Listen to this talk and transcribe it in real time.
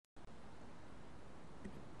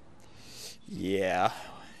Yeah.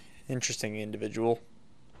 Interesting individual.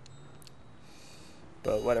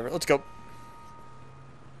 But whatever. Let's go.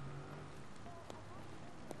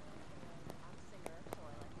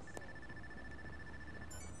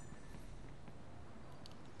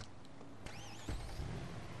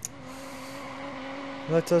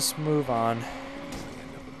 Let us move on. Easily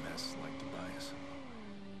end up a mess like Tobias.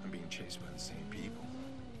 I'm being chased by the same people.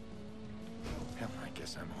 Hell, I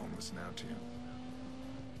guess I'm homeless now too.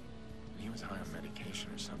 He was high on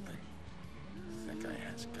medication or something. That guy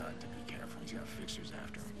has got to be careful. He's got fixers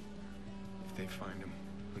after him. If they find him,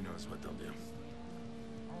 who knows what they'll do.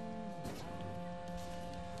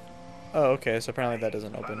 Oh, okay. So apparently that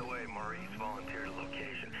doesn't open. By the way, Maurice volunteered a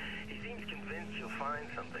location. He seems convinced you'll find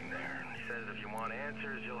something there. He says if you want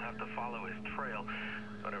answers, you'll have to follow his trail.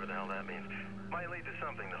 Whatever the hell that means. Might lead to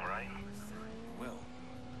something though, right? Well,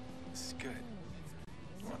 this is good.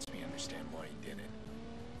 He wants me to understand why he did it.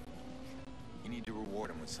 You need to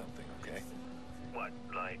reward him with something, okay? What,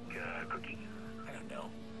 like a cookie? I don't know.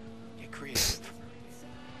 Get creative.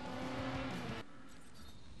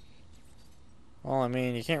 Well, I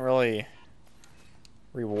mean, you can't really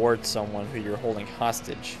reward someone who you're holding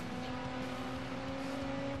hostage.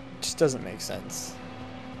 It just doesn't make sense.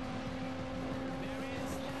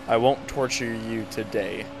 I won't torture you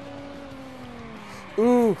today.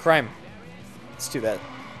 Ooh, crime. Let's do that.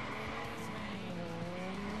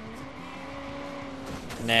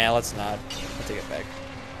 Nah, let's not. I'll take it back.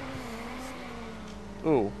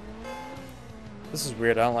 Ooh. This is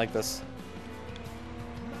weird. I don't like this.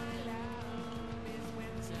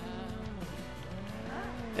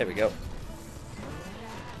 There we go.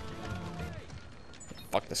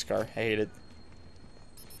 Fuck this car. I hate it.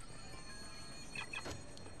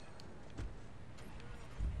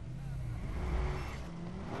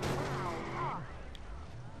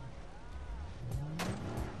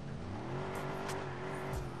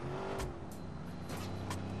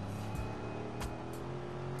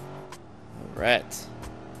 Alright.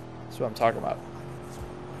 That's what I'm talking about.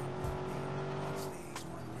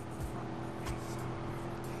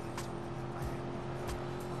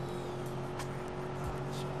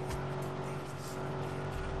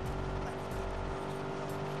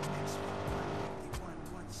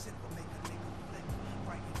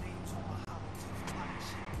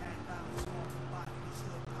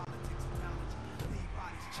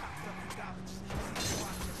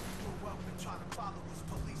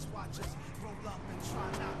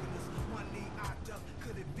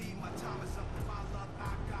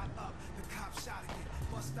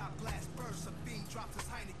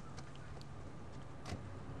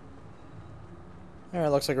 Alright,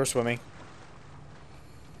 looks like we're swimming.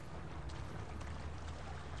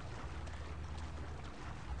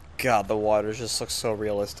 God, the water just looks so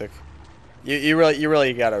realistic. You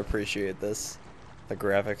really gotta appreciate this. The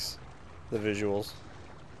graphics, the visuals.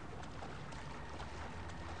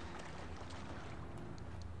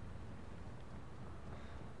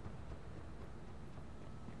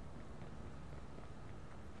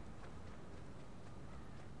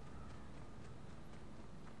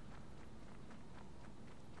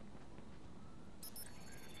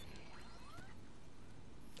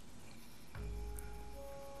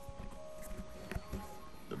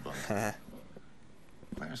 The bunk.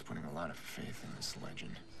 Claire's putting a lot of faith in this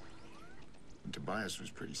legend. And Tobias was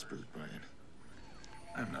pretty spooked by it.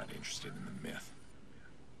 I'm not interested in the myth.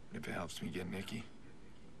 If it helps me get Nikki,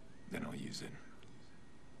 then I'll use it.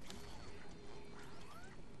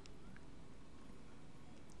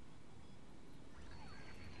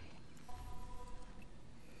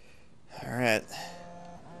 Alright.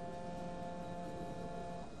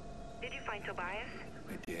 Did you find Tobias?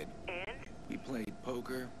 I did. And? We played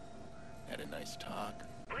poker, had a nice talk.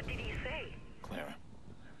 What did he say? Clara,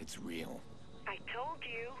 it's real. I told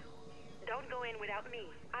you. Don't go in without me.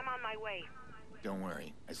 I'm on my way. Don't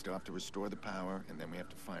worry. I still have to restore the power, and then we have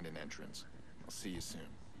to find an entrance. I'll see you soon.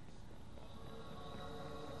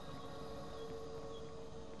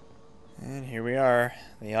 And here we are,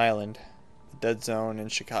 the island, the dead zone in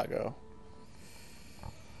Chicago.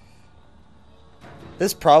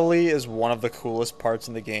 This probably is one of the coolest parts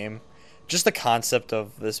in the game. Just the concept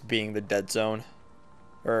of this being the dead zone.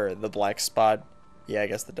 Or the black spot. Yeah, I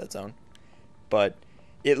guess the dead zone. But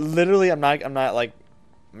it literally, I'm not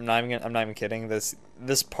even kidding.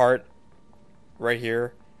 This part right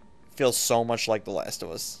here feels so much like The Last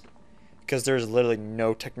of Us. Because there's literally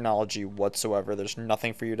no technology whatsoever. There's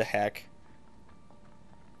nothing for you to hack.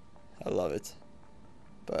 I love it.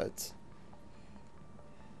 But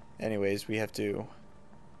anyways, we have to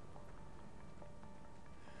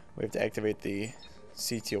activate the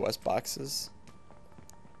CTOS boxes.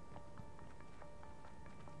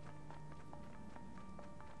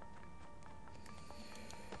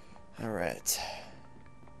 Alright.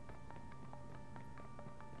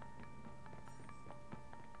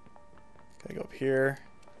 Gotta go up here.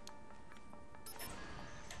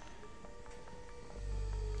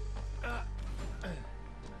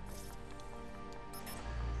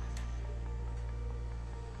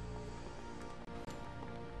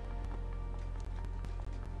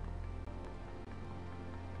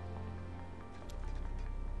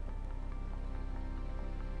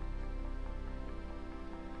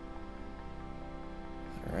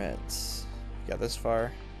 Alright. Got this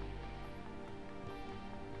far.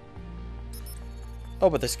 Oh,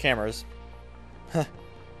 but there's cameras. Huh.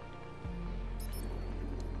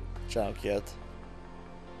 Which I don't get.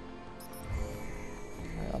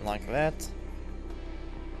 Alright, unlock that.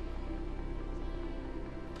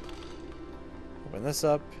 Open this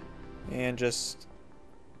up. And just...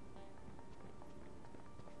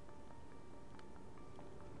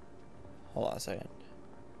 hold on a second.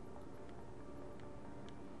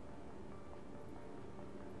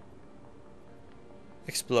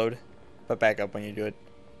 Explode. But back up when you do it.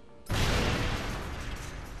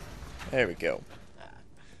 There we go.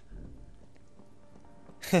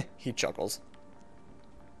 He chuckles.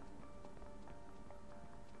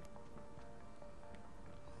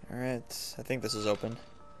 Alright, I think this is open.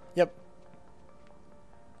 Yep.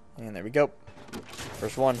 And there we go.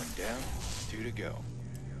 First one. One down, 2 to go.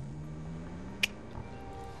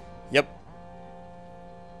 Yep.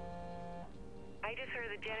 I just heard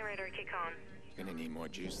the generator kick on. Gonna need more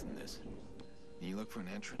juice than this. You look for an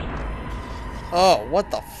entrance. Oh, what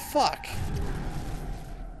the fuck?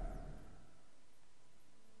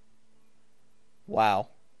 Wow.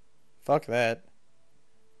 Fuck that.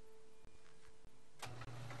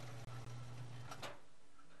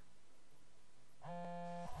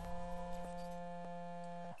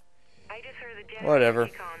 I just heard the generator Whatever.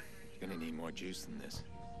 kick on. Gonna need more juice than this.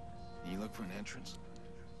 You look for an entrance.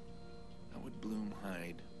 How would Bloom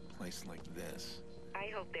hide a place like this? I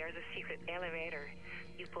hope there's a secret elevator.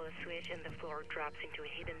 You pull a switch and the floor drops into a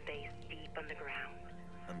hidden base deep underground.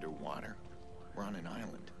 Underwater? We're on an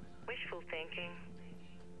island. Wishful thinking.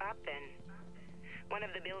 Up then. One of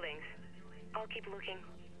the buildings. I'll keep looking.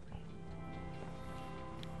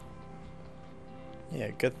 Yeah,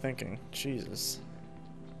 good thinking. Jesus.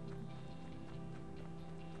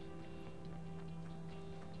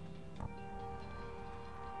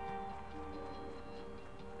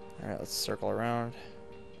 Alright, let's circle around.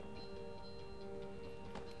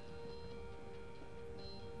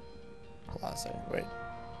 Hold on a second, wait.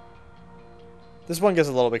 This one gets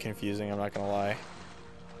a little bit confusing, I'm not gonna lie.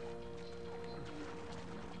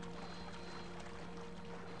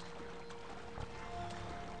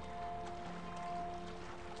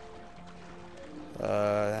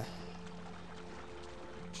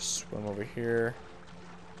 Just swim over here.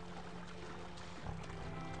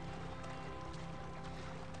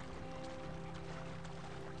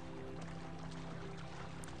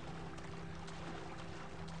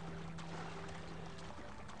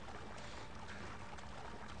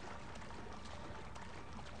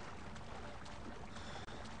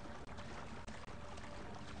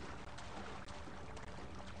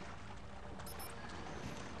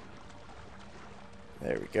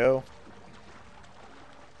 There we go.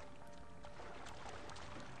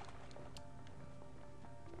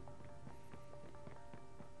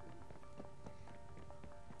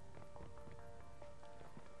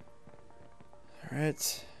 All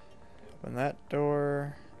right. Open that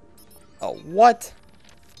door. Oh, what?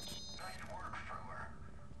 Nice work, Fruer.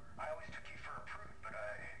 I always took you for a prude, but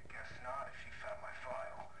I guess not if you found my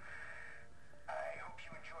file. I hope you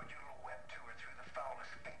enjoyed your little web tour through the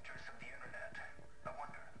foulest sphincters of the internet. I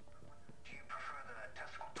wonder, do you prefer the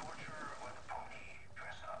testicle torture or the pony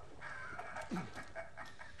dress up?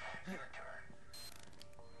 Your turn.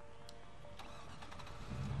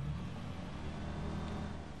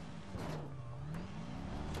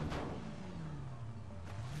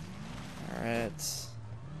 All right.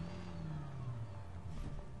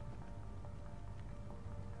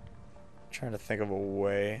 Trying to think of a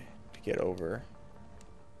way to get over.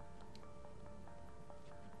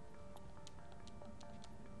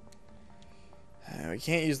 We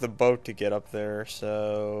can't use the boat to get up there,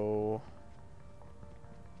 so...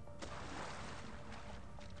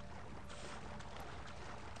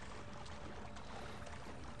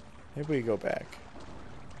 maybe we go back.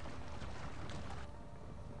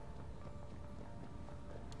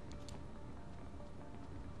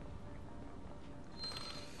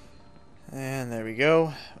 And there we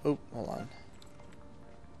go. Oh, hold on.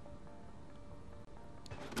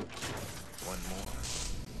 One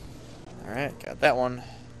more. Alright, got that one.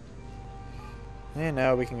 And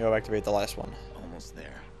now we can go activate the last one. Almost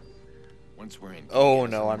there. Once we're in. Oh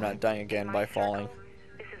no, I'm not dying again by falling.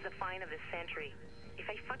 This is the find of the century. If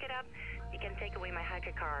I fuck it up, you can take away my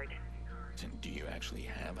hacker card. Do you actually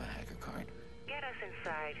have a hacker card? Get us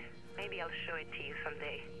inside. Maybe I'll show it to you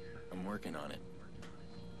someday. I'm working on it.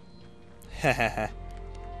 I'm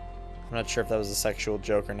not sure if that was a sexual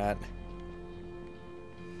joke or not.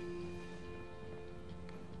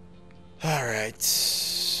 Alright.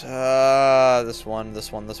 This one.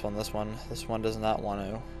 This one does not want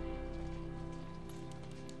to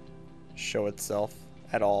show itself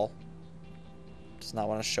at all. Does not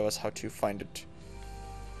want to show us how to find it.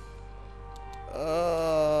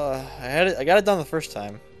 I got it done the first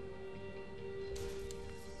time.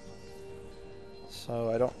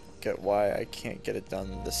 So I don't get why I can't get it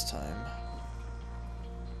done this time.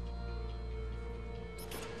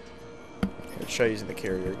 Let's try using the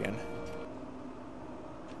carrier again.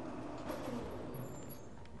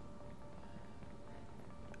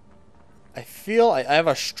 I have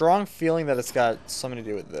a strong feeling that it's got something to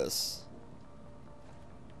do with this.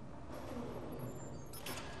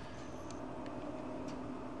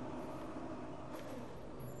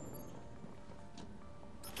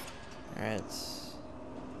 Alright.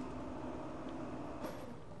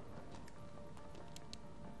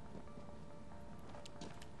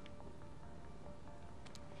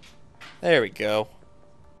 There we go.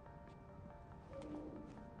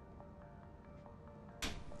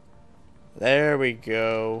 There we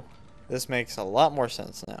go. This makes a lot more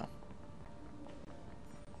sense now.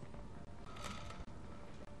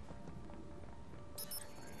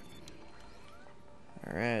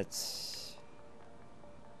 Alright.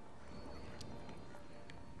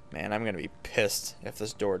 Man, I'm gonna be pissed if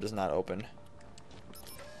this door does not open.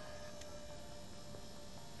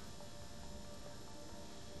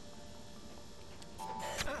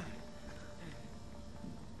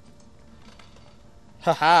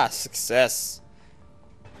 Haha, success.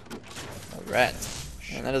 Alright.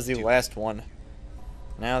 And that is the last one.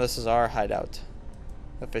 Now this is our hideout.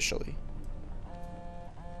 Officially.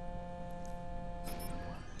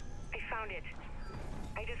 I found it.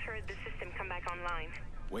 I just heard the system come back online.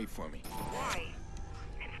 Wait for me. Why?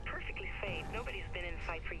 It's perfectly safe. Nobody's been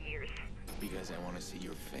inside for years. Because I want to see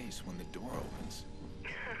your face when the door opens.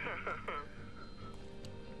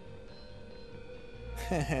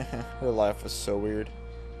 Her laugh was so weird.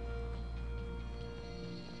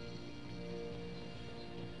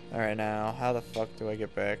 Alright, now, how the fuck do I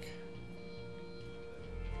get back?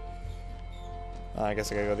 I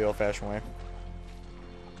guess I gotta go the old-fashioned way.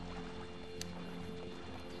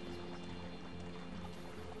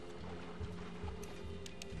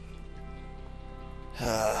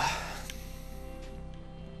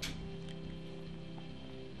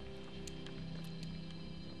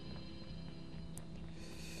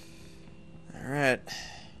 Alright.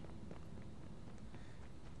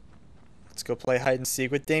 Let's go play hide and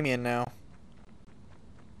seek with Damien now.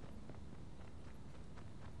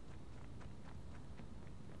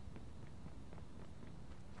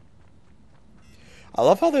 I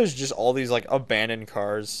love how there's just all these like abandoned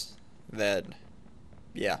cars that,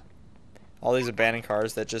 yeah, all these abandoned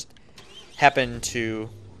cars that just happen to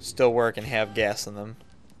still work and have gas in them.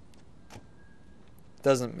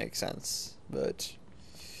 Doesn't make sense, but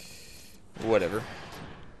whatever.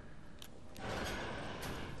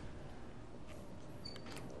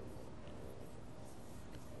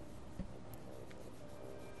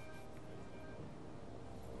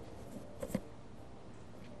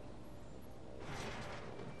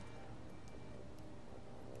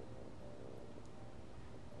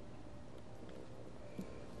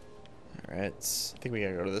 Alright, I think we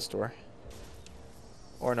gotta go to this door.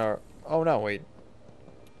 Or no. Oh no, wait.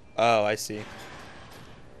 Oh, I see.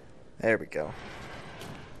 There we go.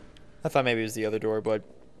 I thought maybe it was the other door, but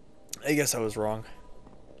I guess I was wrong.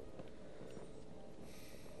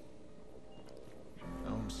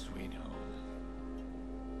 Home sweet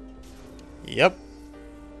home. Yep.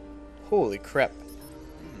 Holy crap.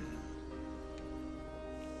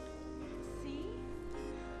 See?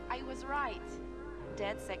 I was right.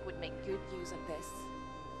 DedSec would make good use of this.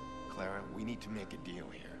 Clara, we need to make a deal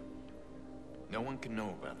here. No one can know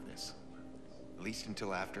about this. At least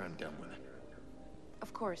until after I'm done with it.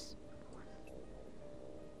 Of course.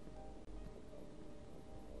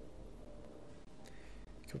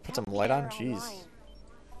 Can we put some light on? Jeez.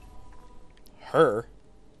 Her?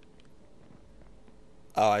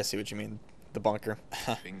 Oh, I see what you mean. The bunker.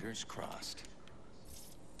 Fingers crossed.